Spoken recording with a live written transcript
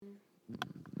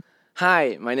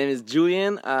Hi, my name is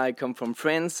Julian. I come from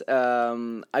France.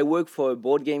 I work for a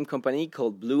board game company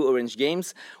called Blue Orange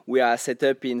Games. We are set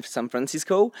up in San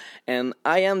Francisco, and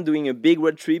I am doing a big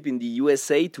road trip in the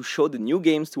USA to show the new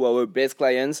games to our best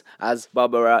clients, as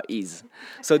Barbara is.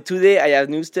 So today I have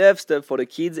new stuff for the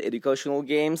kids, educational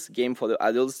games, game for the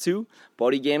adults too,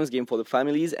 party games, game for the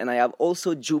families, and I have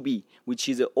also Jubi, which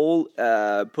is a whole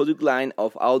product line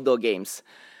of outdoor games.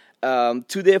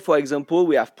 Today, for example,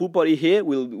 we have Pool Party here.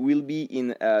 We'll be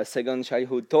in Second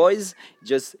Childhood Toys,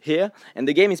 just here. And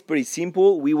the game is pretty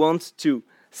simple. We want to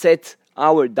set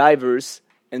our divers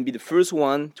and be the first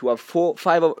one to have 5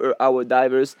 of our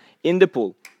divers in the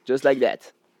pool, just like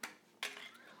that.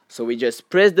 So we just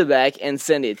press the back and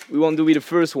send it. We want to be the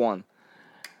first one.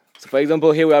 So, for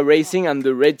example, here we are racing. I'm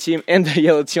the red team and the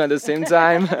yellow team at the same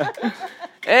time.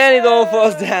 And it all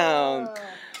falls down.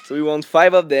 So we want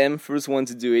 5 of them, first one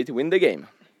to do it, win the game.